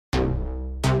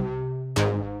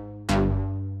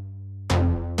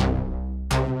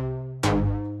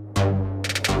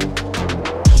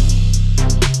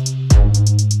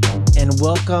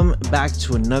welcome back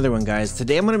to another one, guys.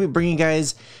 Today I'm going to be bringing you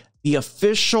guys the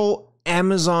official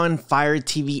Amazon Fire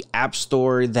TV app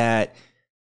store that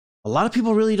a lot of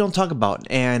people really don't talk about,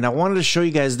 and I wanted to show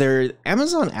you guys their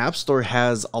Amazon app store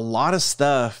has a lot of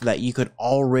stuff that you could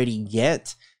already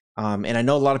get, and I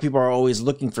know a lot of people are always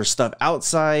looking for stuff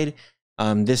outside.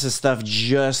 This is stuff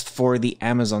just for the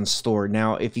Amazon store.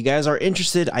 Now, if you guys are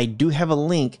interested, I do have a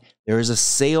link. There is a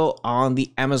sale on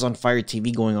the Amazon Fire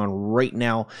TV going on right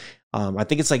now. I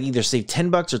think it's like either save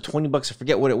 10 bucks or 20 bucks. I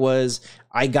forget what it was.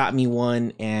 I got me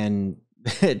one, and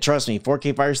trust me,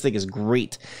 4K Fire Stick is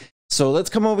great. So let's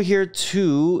come over here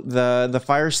to the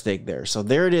Fire Stick there. So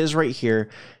there it is right here.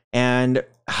 And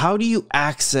how do you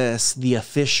access the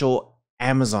official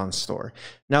Amazon store?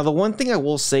 Now, the one thing I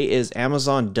will say is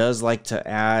Amazon does like to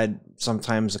add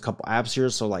sometimes a couple apps here.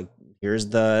 So like here's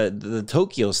the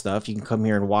Tokyo stuff. You can come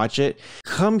here and watch it.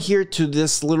 Come here to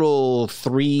this little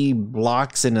 3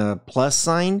 blocks and a plus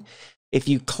sign. If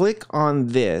you click on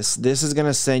this, this is going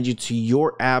to send you to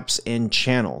your apps and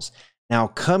channels. Now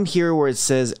come here where it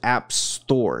says App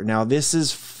Store. Now this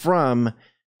is from,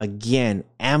 again,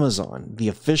 Amazon, the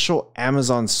official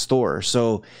Amazon store.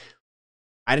 So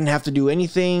I didn't have to do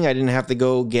anything. I didn't have to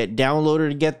go get Downloader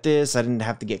to get this. I didn't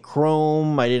have to get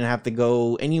Chrome. I didn't have to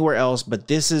go anywhere else, but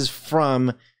this is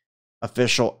from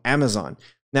official Amazon.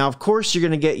 Now, of course, you're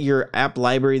going to get your app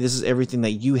library. This is everything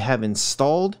that you have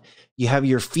installed. You have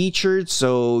your featured.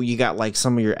 So you got like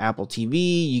some of your Apple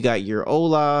TV, you got your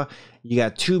Ola, you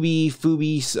got Tubi,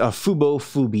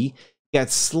 Fubo, you got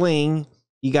Sling,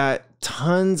 you got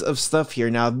tons of stuff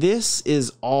here. Now, this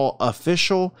is all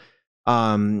official.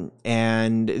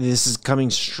 And this is coming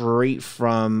straight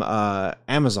from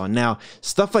Amazon. Now,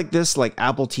 stuff like this, like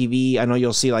Apple TV, I know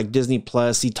you'll see like Disney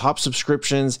Plus, see top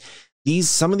subscriptions.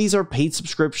 Some of these are paid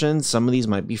subscriptions, some of these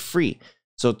might be free.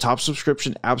 So top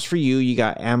subscription apps for you, you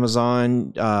got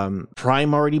Amazon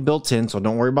Prime already built in, so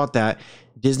don't worry about that.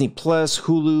 Disney Plus,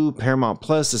 Hulu, Paramount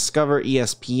Plus, Discover,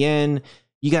 ESPN.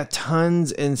 You got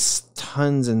tons and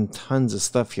tons and tons of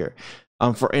stuff here.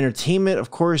 For entertainment,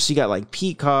 of course, you got like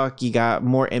Peacock, you got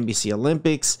more NBC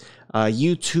Olympics,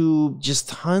 YouTube, just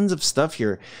tons of stuff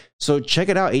here. So check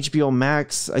it out. HBO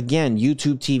Max, again,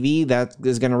 YouTube TV, that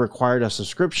is going to require a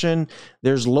subscription.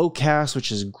 There's Lowcast,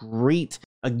 which is great.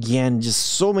 Again, just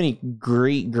so many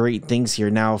great things here.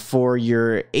 Now, for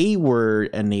your A-word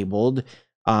enabled,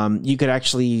 you could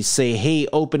actually say, hey,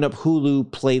 open up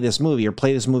Hulu, play this movie, or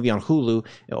play this movie on Hulu,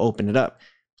 and open it up.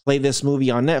 Play this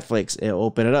movie on Netflix, it'll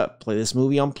open it up. Play this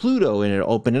movie on Pluto, and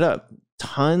it'll open it up.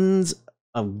 Tons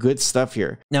of good stuff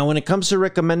here. Now, when it comes to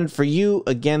recommended for you,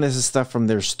 again, this is stuff from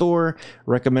their store.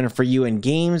 Recommended for you in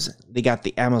games, they got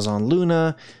the Amazon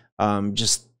Luna.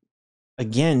 Just,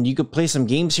 again, you could play some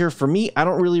games here. For me, I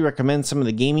don't really recommend some of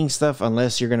the gaming stuff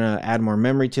unless you're going to add more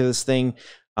memory to this thing.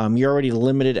 You're already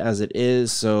limited as it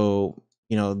is, so,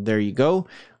 you know, there you go.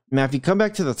 Now, if you come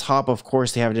back to the top, of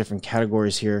course, they have different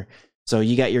categories here. So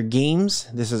you got your games.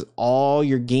 This is all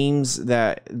your games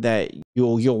that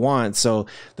you'll want. So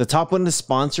the top one is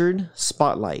sponsored,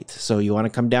 Spotlight. So you want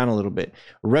to come down a little bit.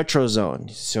 Retro Zone.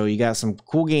 So you got some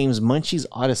cool games. Munchie's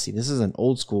Odyssey. This is an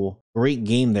old school great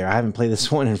game there. I haven't played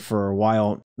this one for a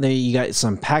while. Then you got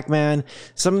some Pac-Man.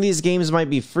 Some of these games might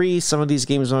be free. Some of these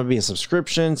games might be a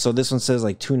subscription. So this one says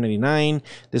like $2.99.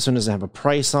 This one doesn't have a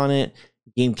price on it.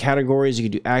 Game categories, you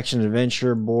could do action,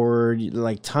 adventure, board,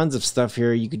 like tons of stuff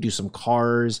here. You could do some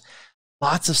cars,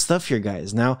 lots of stuff here,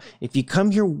 guys. Now, if you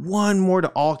come here one more to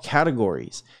all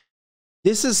categories,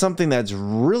 this is something that's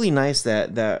really nice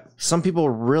that some people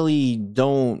really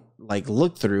don't like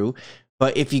look through.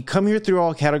 But if you come here through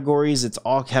all categories, it's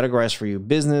all categorized for you: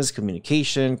 business,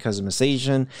 communication,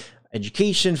 customization,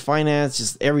 education, finance,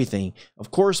 just everything. Of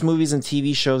course, movies and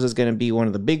TV shows is going to be one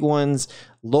of the big ones.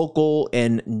 Local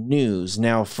and news.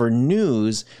 Now, for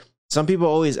news, some people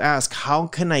always ask, how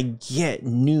can I get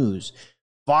news?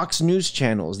 Fox News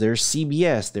channels. There's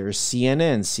CBS. There's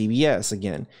CNN, CBS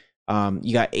again.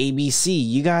 You got ABC.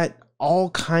 You got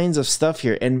all kinds of stuff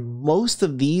here. And most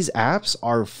of these apps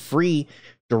are free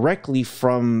directly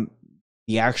from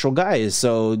the actual guys.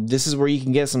 So this is where you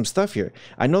can get some stuff here.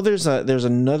 I know there's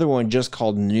another one just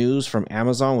called News from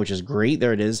Amazon, which is great.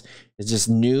 There it is. It's just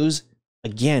news.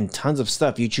 Again, tons of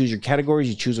stuff. You choose your categories,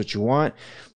 you choose what you want.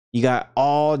 You got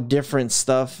all different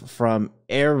stuff from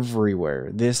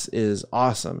everywhere. This is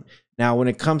awesome. Now, when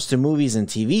it comes to movies and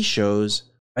TV shows,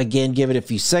 again, give it a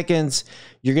few seconds.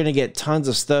 You're going to get tons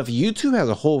of stuff. YouTube has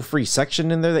a whole free section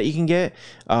in there that you can get.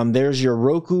 There's your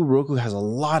Roku. Roku has a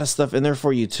lot of stuff in there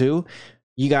for you too.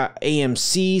 You got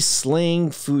AMC,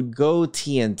 Sling, Food Go,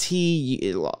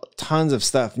 TNT, tons of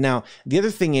stuff. Now, the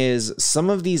other thing is some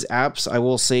of these apps, I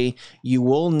will say, you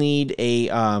will need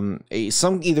either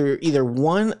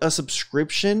a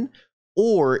subscription,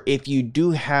 or if you do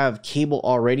have cable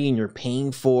already and you're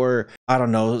paying for, I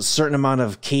don't know, a certain amount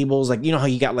of cables, like, you know how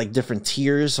you got like different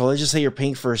tiers. So let's just say you're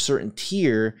paying for a certain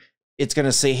tier. It's going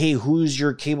to say, hey, who's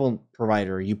your cable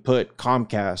provider? You put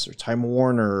Comcast or Time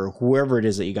Warner or whoever it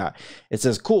is that you got. It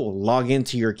says, cool, log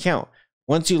into your account.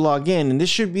 Once you log in, and this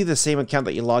should be the same account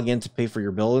that you log in to pay for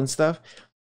your bill and stuff,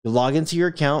 you log into your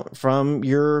account from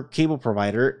your cable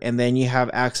provider, and then you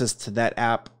have access to that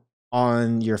app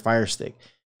on your Fire Stick.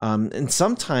 And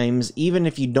sometimes, even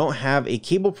if you don't have a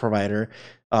cable provider,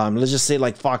 let's just say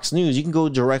like Fox News, you can go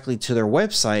directly to their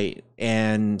website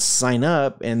and sign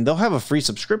up, and they'll have a free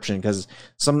subscription, because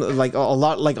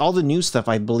all the news stuff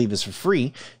I believe is for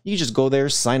free. You just go there,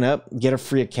 sign up, get a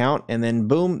free account, and then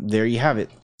boom, there you have it.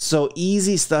 So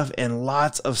easy stuff and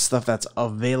lots of stuff that's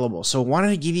available. So wanted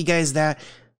to give you guys that.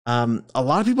 A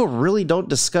lot of people really don't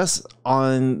discuss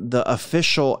on the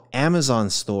official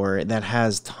Amazon store that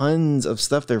has tons of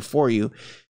stuff there for you.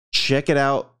 Check it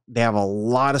out. They have a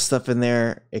lot of stuff in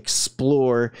there.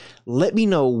 Explore. Let me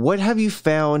know, what have you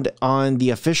found on the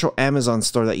official Amazon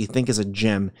store that you think is a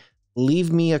gem?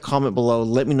 Leave me a comment below.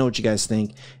 Let me know what you guys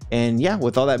think. And yeah,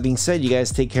 with all that being said, you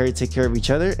guys take care of each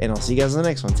other, and I'll see you guys in the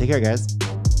next one. Take care, guys.